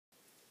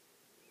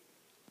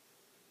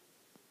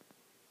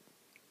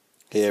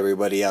Hey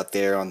everybody out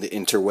there on the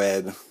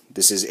interweb,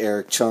 this is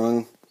Eric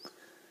Chung.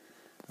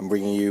 I'm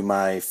bringing you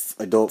my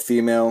adult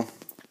female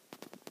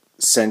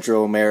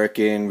Central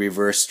American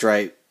reverse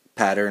stripe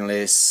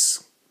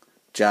patternless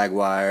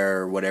jaguar,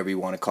 or whatever you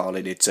want to call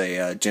it. It's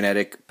a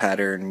genetic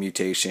pattern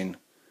mutation.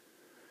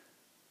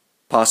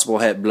 Possible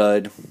het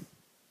blood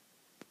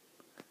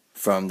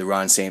from the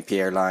Ron St.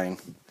 Pierre line.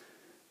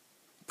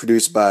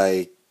 Produced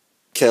by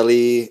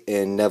Kelly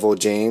and Neville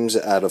James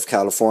out of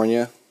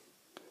California.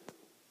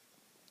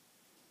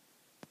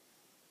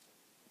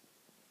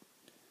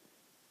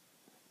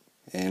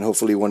 And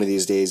hopefully one of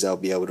these days I'll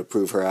be able to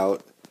prove her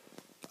out.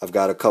 I've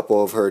got a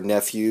couple of her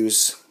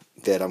nephews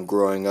that I'm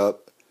growing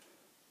up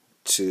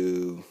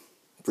to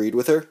breed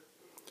with her.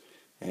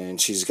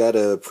 And she's got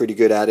a pretty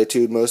good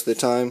attitude most of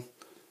the time.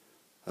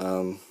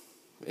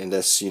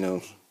 Unless,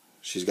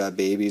 she's got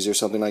babies or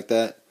something like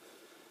that.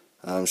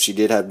 She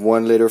did have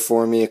one litter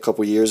for me a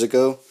couple years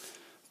ago.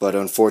 But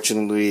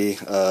unfortunately,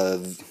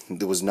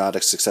 it was not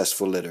a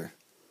successful litter.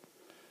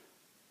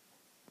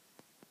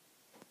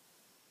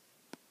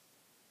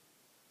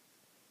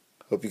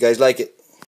 Hope you guys like it.